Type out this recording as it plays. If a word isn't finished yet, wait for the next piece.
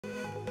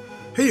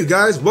Hey you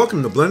guys,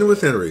 welcome to Blending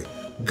with Henry.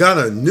 Got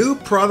a new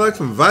product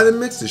from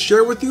Vitamix to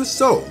share with you,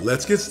 so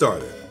let's get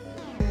started.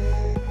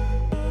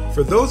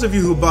 For those of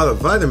you who bought a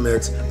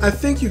Vitamix, I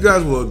think you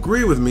guys will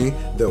agree with me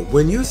that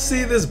when you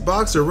see this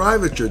box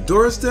arrive at your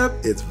doorstep,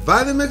 it's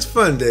Vitamix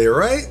Fun Day,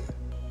 right?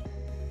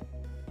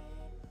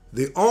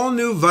 The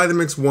all-new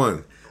Vitamix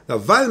ONE. Now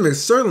Vitamix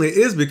certainly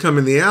is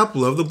becoming the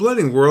Apple of the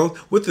blending world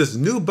with this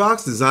new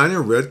box design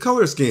and red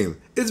color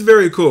scheme. It's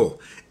very cool.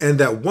 And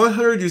that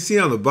 100 you see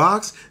on the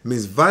box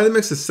means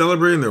Vitamix is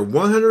celebrating their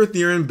 100th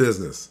year in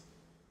business.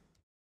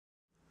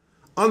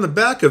 On the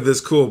back of this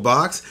cool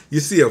box,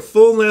 you see a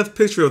full-length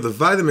picture of the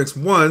Vitamix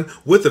ONE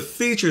with the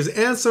features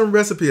and some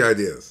recipe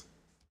ideas.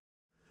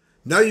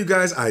 Now you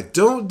guys, I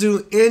don't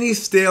do any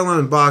stale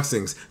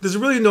unboxings. There's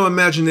really no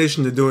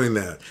imagination to doing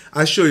that.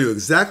 I show you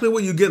exactly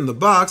what you get in the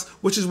box,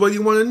 which is what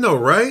you want to know,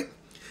 right?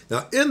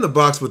 Now in the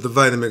box with the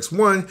Vitamix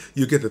ONE,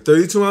 you get the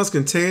 32-ounce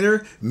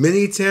container,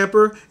 mini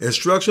tamper,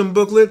 instruction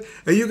booklet,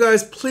 and you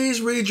guys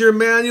please read your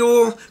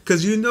manual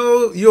because you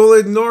know you'll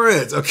ignore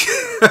it,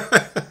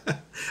 okay?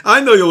 I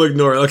know you'll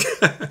ignore it,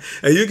 okay?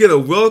 And you get a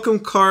welcome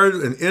card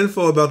and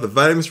info about the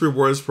Vitamix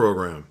Rewards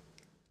program.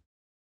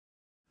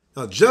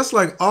 Now, just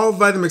like all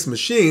Vitamix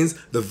machines,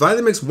 the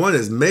Vitamix ONE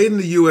is made in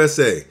the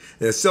USA,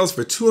 and it sells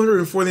for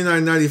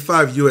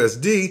 $249.95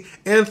 USD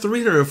and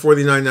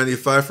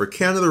 $349.95 for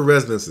Canada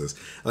residences.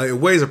 It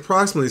weighs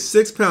approximately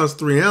 6 pounds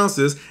 3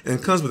 ounces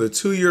and comes with a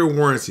 2-year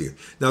warranty.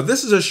 Now,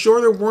 this is a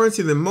shorter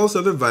warranty than most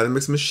other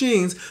Vitamix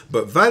machines,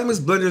 but Vitamix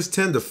blenders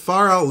tend to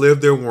far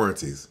outlive their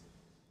warranties.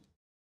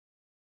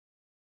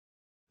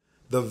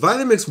 The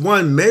Vitamix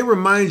ONE may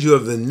remind you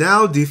of the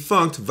now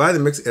defunct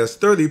Vitamix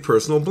S30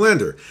 Personal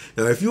Blender.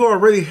 Now if you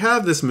already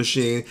have this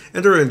machine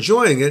and are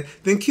enjoying it,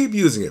 then keep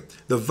using it.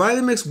 The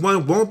Vitamix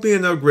ONE won't be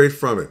an upgrade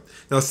from it.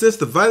 Now since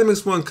the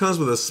Vitamix ONE comes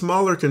with a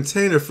smaller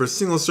container for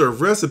single serve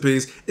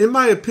recipes, in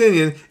my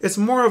opinion, it's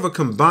more of a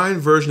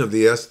combined version of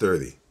the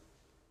S30.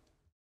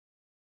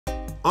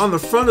 On the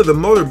front of the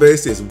motor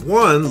base is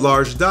one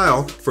large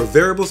dial for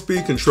variable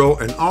speed control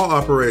and all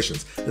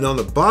operations, and on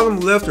the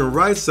bottom left and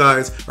right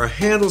sides are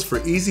handles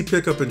for easy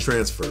pickup and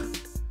transfer.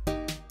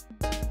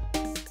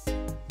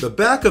 The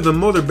back of the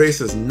motor base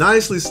is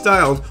nicely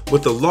styled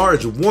with the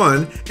large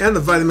 1 and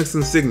the Vitamix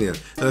insignia,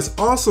 and it's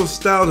also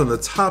styled on the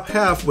top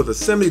half with a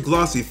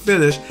semi-glossy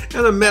finish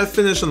and a matte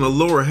finish on the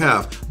lower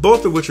half,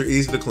 both of which are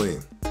easy to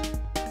clean.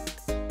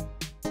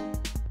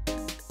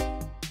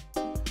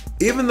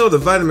 Even though the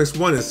Vitamix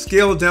ONE is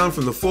scaled down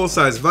from the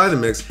full-size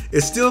Vitamix,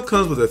 it still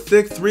comes with a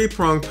thick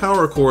 3-prong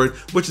power cord,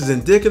 which is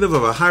indicative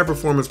of a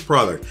high-performance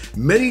product.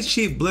 Many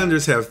cheap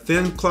blenders have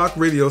thin clock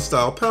radio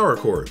style power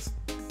cords.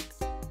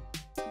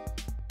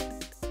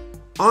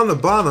 On the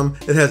bottom,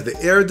 it has the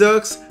air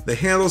ducts, the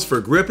handles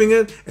for gripping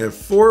it, and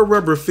 4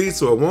 rubber feet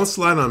so it won't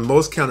slide on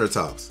most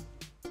countertops.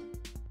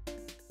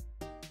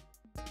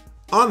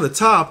 On the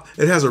top,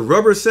 it has a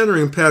rubber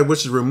centering pad which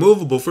is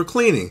removable for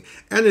cleaning,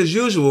 and as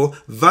usual,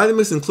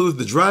 Vitamix includes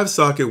the drive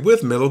socket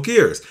with metal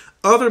gears.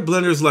 Other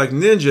blenders like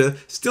Ninja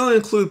still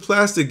include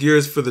plastic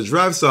gears for the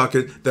drive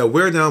socket that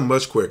wear down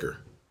much quicker.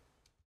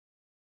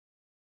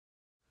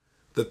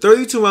 The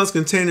 32-ounce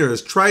container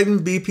is Triton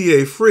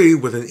BPA free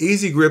with an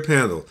easy grip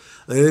handle.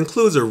 It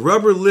includes a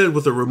rubber lid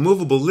with a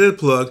removable lid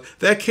plug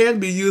that can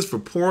be used for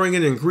pouring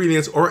in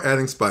ingredients or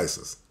adding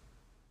spices.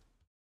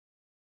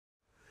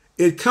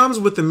 It comes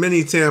with the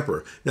mini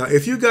tamper. Now,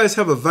 if you guys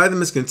have a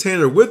Vitamix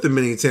container with the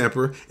mini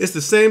tamper, it's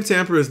the same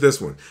tamper as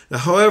this one. Now,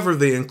 however,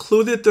 the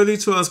included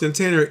 32-ounce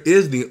container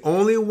is the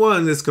only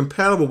one that's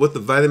compatible with the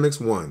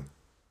Vitamix ONE.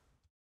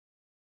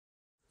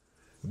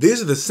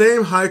 These are the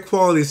same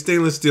high-quality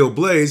stainless steel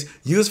blades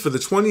used for the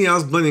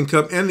 20-ounce blending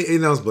cup and the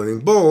 8-ounce blending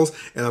bowls,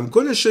 and I'm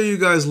going to show you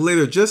guys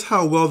later just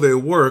how well they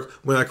work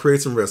when I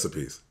create some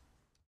recipes.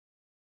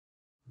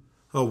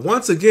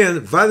 Once again,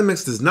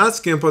 Vitamix does not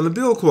skimp on the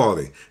build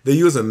quality. They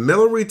use a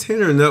metal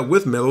retainer nut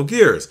with metal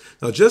gears.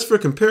 Now just for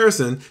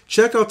comparison,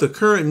 check out the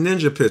current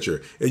Ninja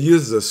picture. It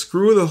uses a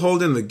screw to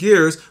hold in the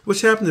gears,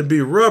 which happen to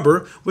be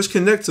rubber, which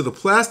connect to the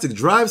plastic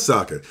drive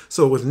socket.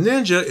 So with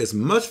Ninja, it's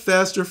much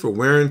faster for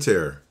wear and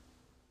tear.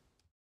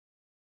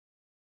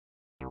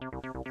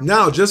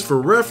 Now, just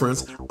for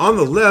reference, on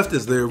the left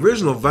is the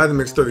original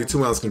Vitamix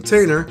 32-ounce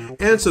container,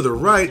 and to the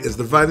right is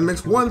the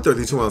Vitamix ONE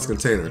 32-ounce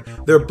container.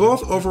 They're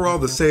both overall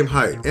the same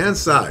height and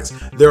size.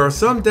 There are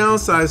some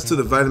downsides to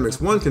the Vitamix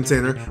ONE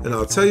container, and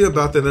I'll tell you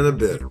about that in a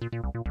bit.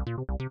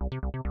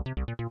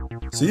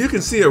 So you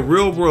can see a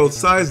real-world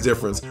size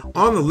difference.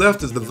 On the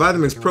left is the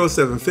Vitamix Pro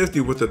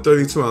 750 with the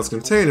 32-ounce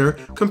container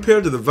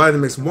compared to the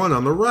Vitamix ONE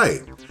on the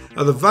right.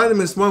 Now the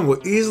Vitamix ONE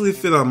will easily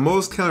fit on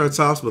most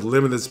countertops with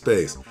limited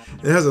space.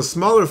 It has a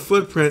smaller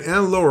footprint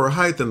and lower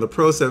height than the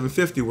Pro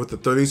 750 with the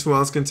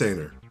 32-ounce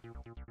container.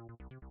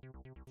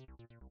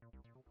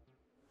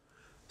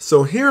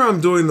 So here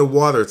I'm doing the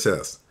water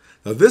test.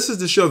 Now this is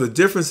to show the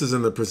differences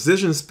in the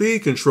precision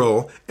speed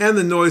control and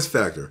the noise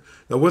factor.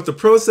 Now with the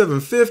Pro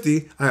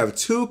 750, I have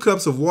 2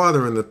 cups of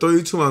water in the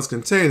 32-ounce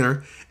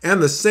container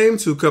and the same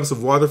 2 cups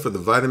of water for the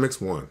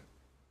Vitamix ONE.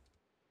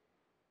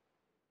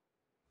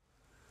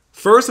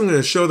 First, I'm going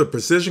to show the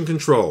precision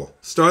control,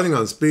 starting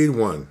on speed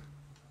 1.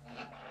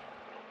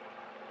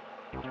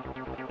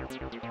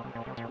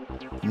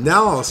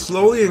 Now I'll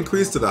slowly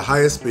increase to the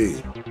highest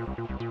speed.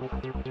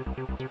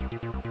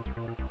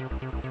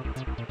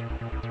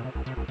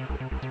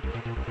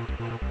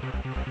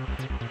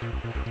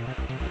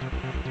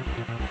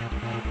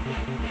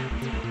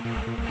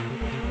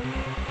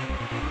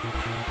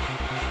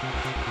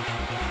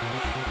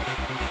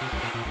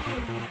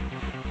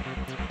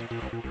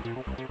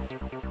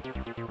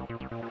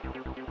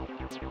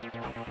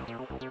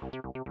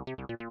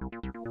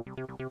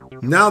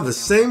 Now the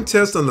same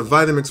test on the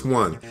Vitamix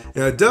ONE,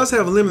 and it does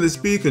have limited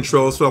speed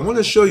control, so I want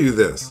to show you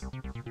this.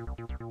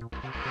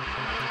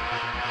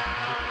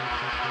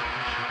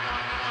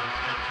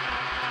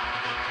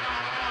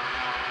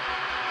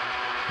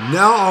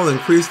 Now I'll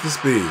increase the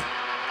speed.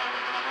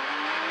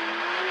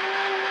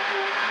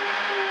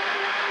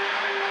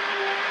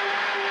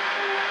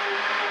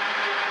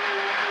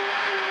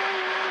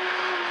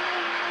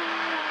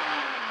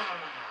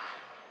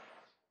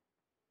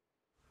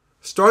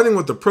 Starting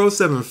with the Pro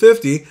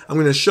 750, I'm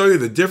going to show you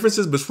the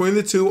differences between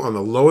the two on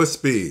the lowest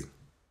speed.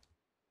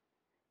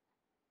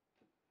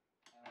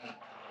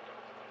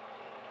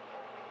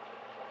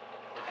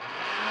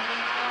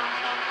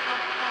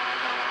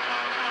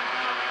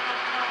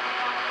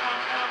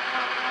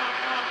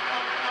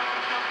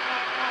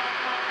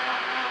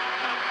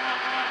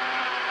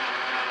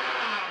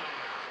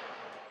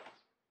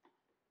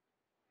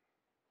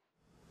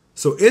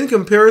 So in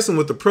comparison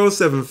with the Pro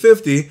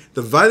 750,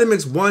 the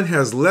Vitamix ONE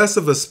has less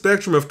of a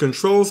spectrum of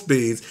control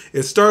speeds.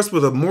 It starts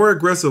with a more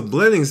aggressive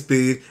blending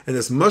speed and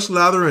is much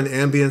louder in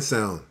ambient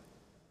sound.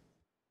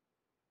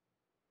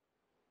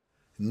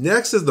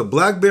 Next is the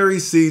blackberry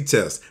seed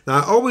test. Now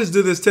I always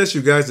do this test,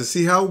 you guys, to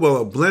see how well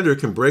a blender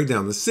can break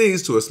down the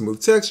seeds to a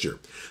smooth texture.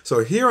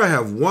 So here I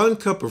have 1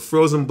 cup of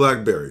frozen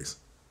blackberries.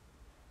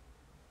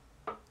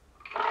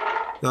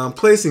 Now I'm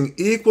placing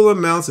equal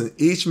amounts in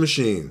each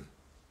machine.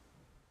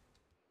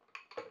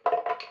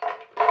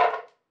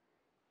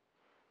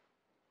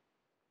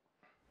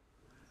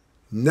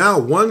 Now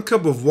 1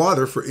 cup of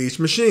water for each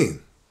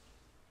machine.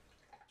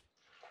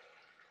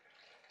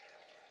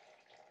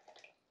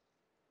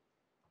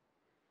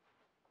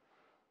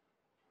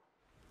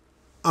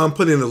 I'm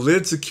putting the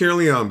lid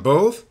securely on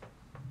both.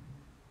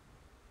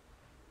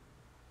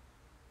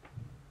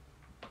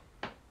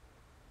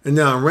 And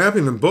now I'm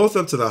ramping them both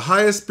up to the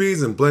highest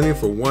speeds and blending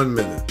for 1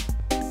 minute.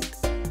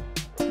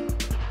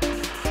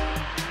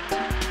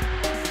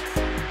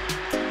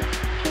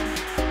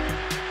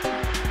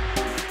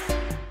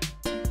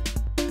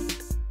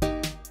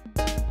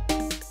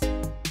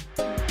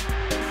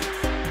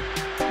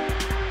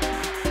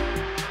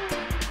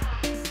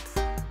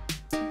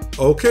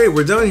 Okay,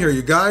 we're done here,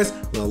 you guys.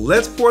 Now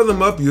let's pour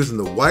them up using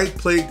the white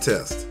plate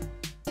test.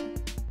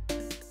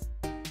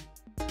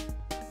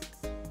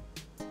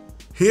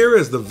 Here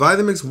is the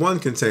Vitamix ONE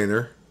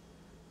container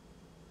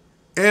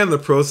and the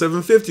Pro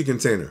 750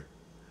 container.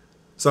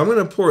 So I'm going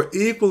to pour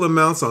equal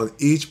amounts on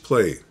each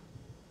plate.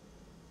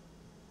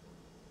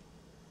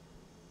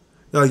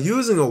 Now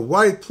using a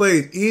white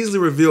plate easily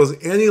reveals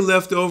any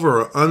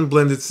leftover or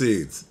unblended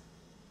seeds.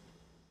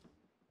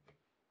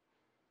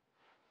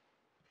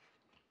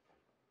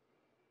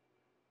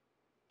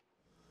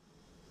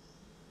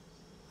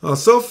 Now,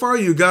 so far,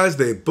 you guys,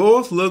 they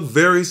both look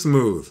very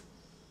smooth.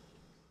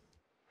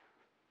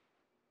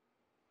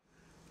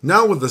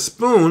 Now with a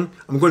spoon,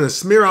 I'm going to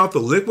smear out the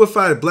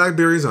liquefied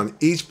blackberries on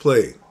each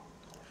plate.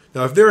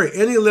 Now if there are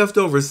any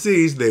leftover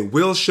seeds, they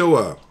will show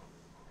up.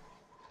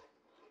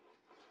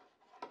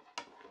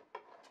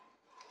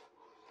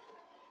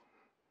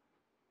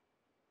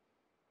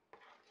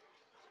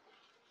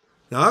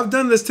 Now I've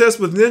done this test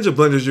with Ninja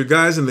blenders, you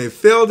guys, and they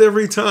failed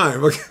every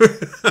time.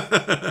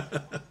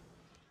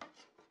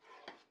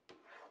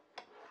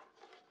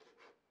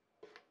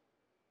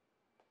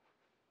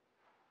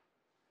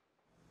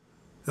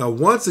 Now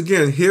once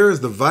again, here is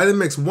the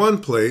Vitamix ONE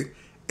plate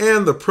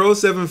and the Pro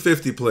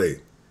 750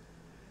 plate.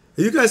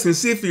 Now, you guys can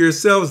see for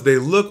yourselves they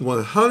look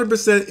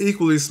 100%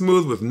 equally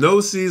smooth with no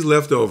seeds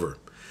left over.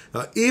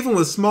 Now even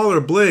with smaller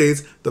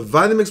blades, the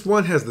Vitamix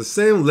ONE has the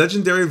same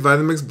legendary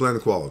Vitamix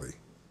blend quality.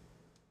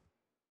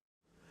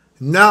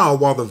 Now,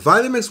 while the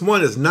Vitamix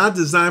ONE is not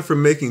designed for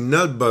making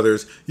nut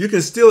butters, you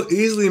can still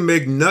easily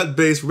make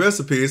nut-based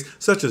recipes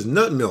such as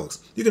nut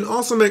milks. You can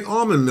also make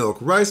almond milk,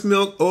 rice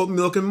milk, oat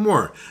milk, and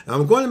more. And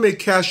I'm going to make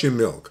cashew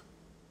milk.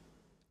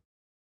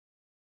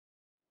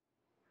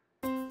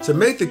 To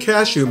make the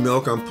cashew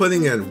milk, I'm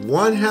putting in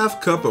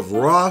 1/2 cup of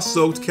raw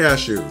soaked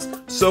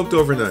cashews, soaked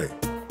overnight.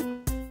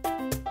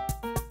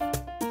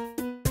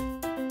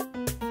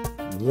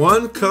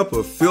 1 cup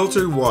of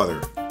filtered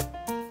water.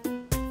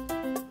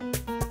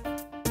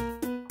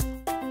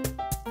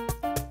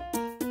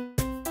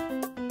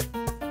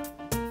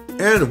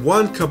 And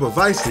 1 cup of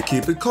ice to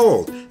keep it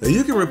cold. Now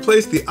you can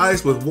replace the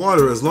ice with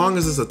water as long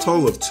as it's a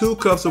total of 2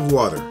 cups of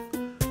water.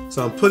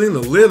 So I'm putting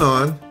the lid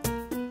on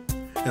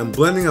and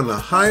blending on the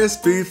highest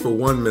speed for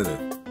 1 minute.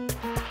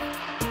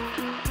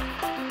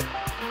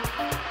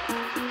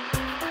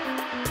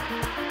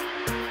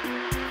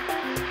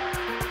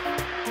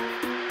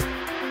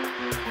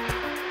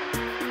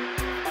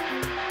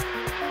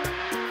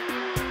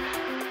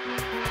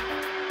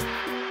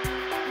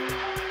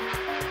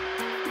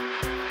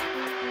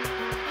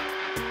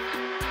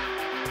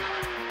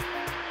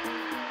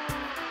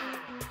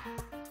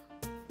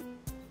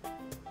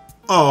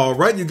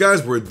 Alright you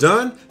guys, we're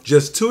done.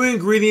 Just 2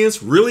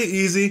 ingredients, really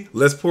easy.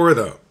 Let's pour it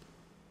up.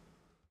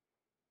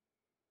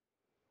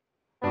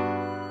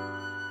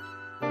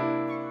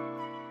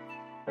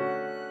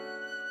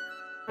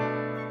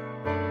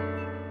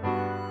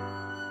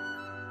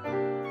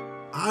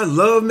 I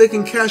love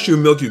making cashew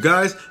milk, you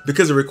guys,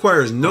 because it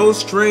requires no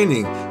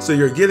straining, so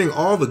you're getting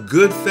all the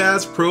good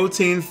fats,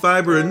 protein,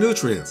 fiber, and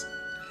nutrients.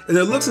 And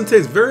it looks and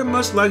tastes very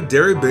much like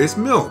dairy-based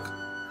milk.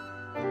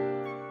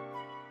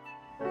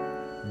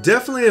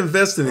 Definitely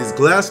invest in these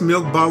glass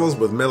milk bottles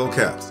with metal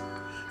caps.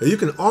 Now you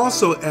can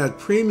also add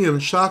premium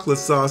chocolate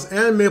sauce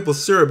and maple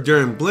syrup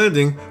during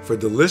blending for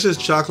delicious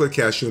chocolate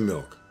cashew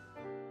milk.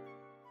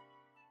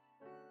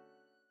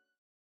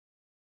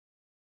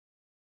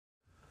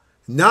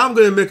 Now I'm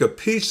going to make a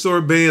peach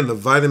sorbet in the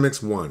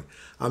Vitamix ONE.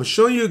 I'm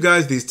showing you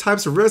guys these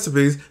types of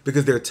recipes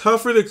because they're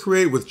tougher to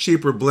create with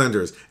cheaper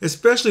blenders,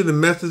 especially the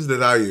methods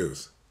that I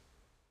use.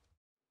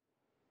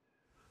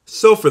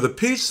 So for the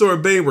peach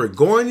sorbet, we're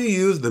going to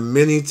use the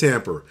mini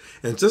tamper.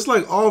 And just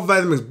like all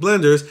Vitamix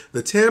blenders,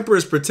 the tamper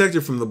is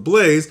protected from the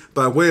blaze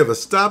by way of a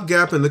stop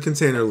gap in the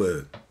container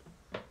lid.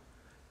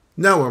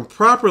 Now when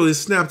properly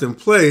snapped in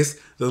place,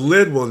 the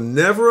lid will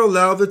never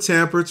allow the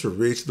tamper to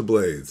reach the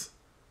blades.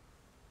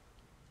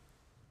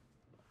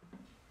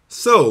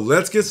 So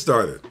let's get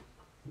started.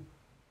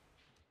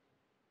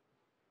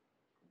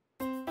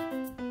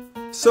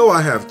 So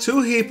I have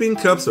 2 heaping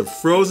cups of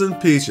frozen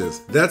peaches.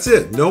 That's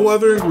it, no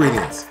other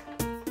ingredients.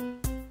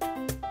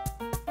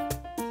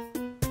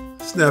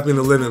 Snapping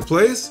the lid in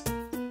place.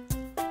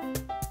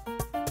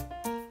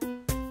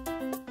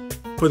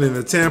 Putting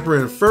the tamper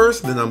in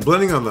first, then I'm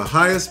blending on the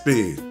highest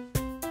speed.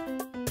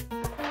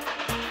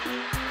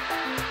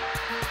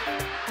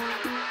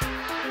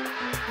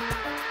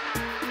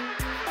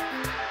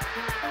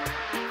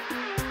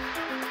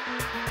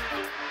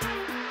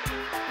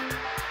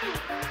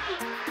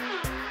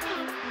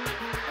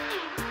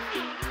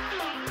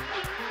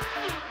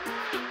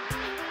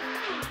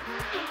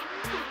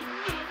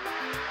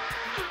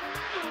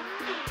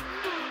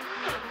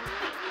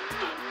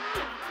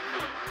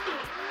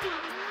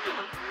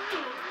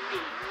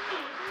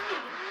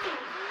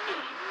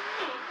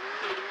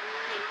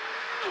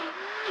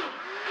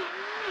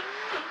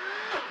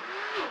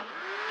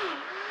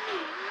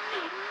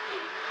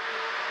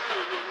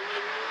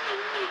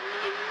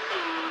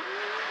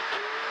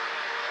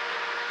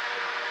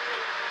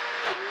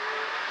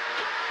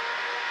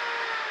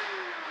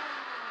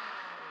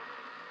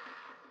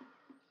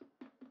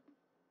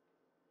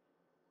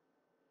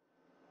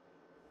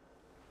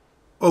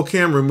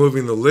 Okay, I'm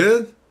removing the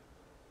lid.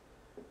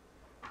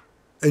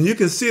 And you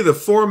can see the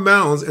 4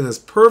 mounds and it's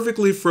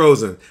perfectly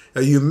frozen.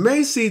 Now you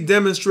may see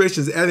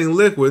demonstrations adding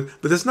liquid,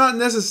 but it's not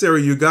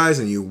necessary, you guys,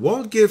 and you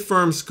won't get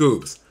firm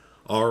scoops.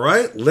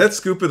 Alright, let's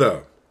scoop it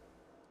up.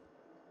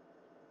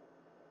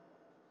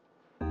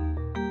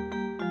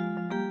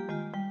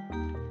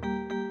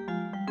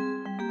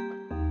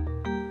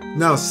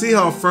 Now see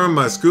how firm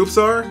my scoops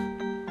are?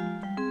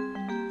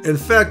 In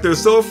fact, they're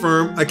so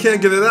firm, I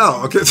can't get it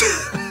out. Okay.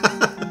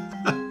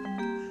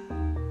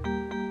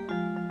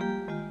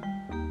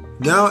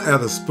 Now add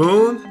a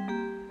spoon,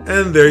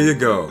 and there you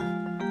go.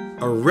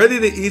 A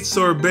ready-to-eat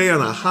sorbet on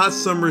a hot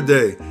summer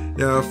day.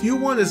 Now if you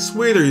want it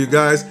sweeter, you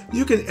guys,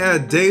 you can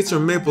add dates or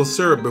maple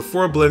syrup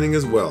before blending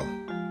as well.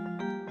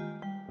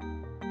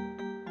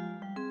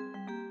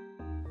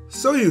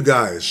 So you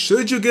guys,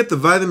 should you get the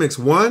Vitamix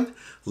ONE?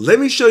 Let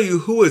me show you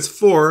who it's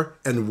for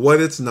and what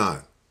it's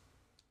not.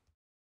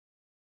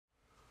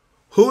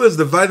 Who is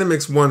the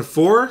Vitamix ONE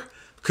for?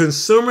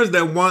 Consumers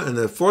that want an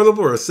affordable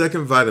or a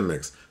second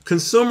Vitamix.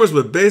 Consumers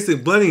with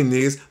basic blending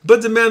needs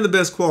but demand the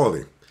best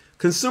quality.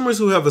 Consumers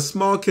who have a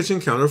small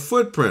kitchen counter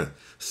footprint.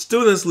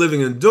 Students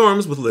living in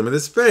dorms with limited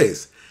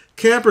space.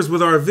 Campers with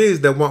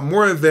RVs that want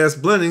more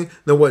advanced blending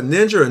than what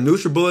Ninja or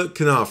NutriBullet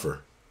can offer.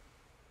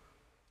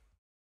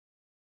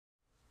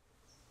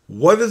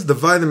 What is the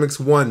Vitamix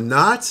ONE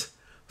not?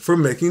 For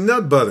making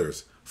nut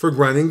butters, for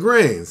grinding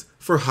grains,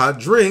 for hot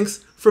drinks,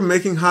 for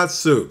making hot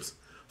soups.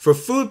 For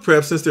food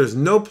prep, since there's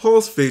no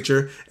pulse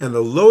feature and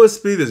the lowest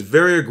speed is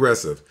very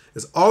aggressive.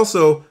 It's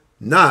also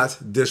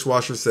not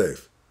dishwasher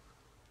safe.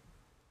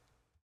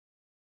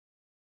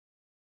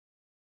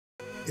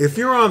 If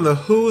you're on the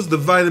Who's the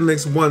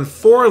Vitamix ONE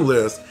for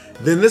list,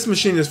 then this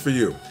machine is for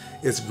you.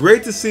 It's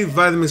great to see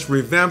Vitamix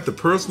revamp the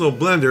personal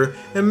blender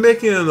and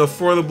making it an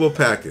affordable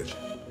package.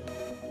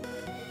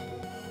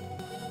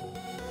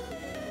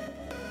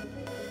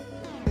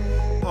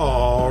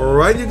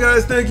 Alright you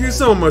guys, thank you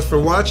so much for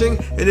watching,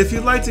 and if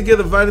you'd like to get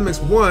a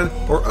Vitamix ONE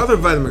or other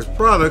Vitamix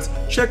products,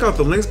 check out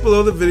the links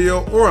below the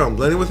video or on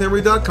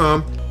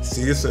blendingwithhenry.com.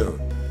 See you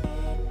soon.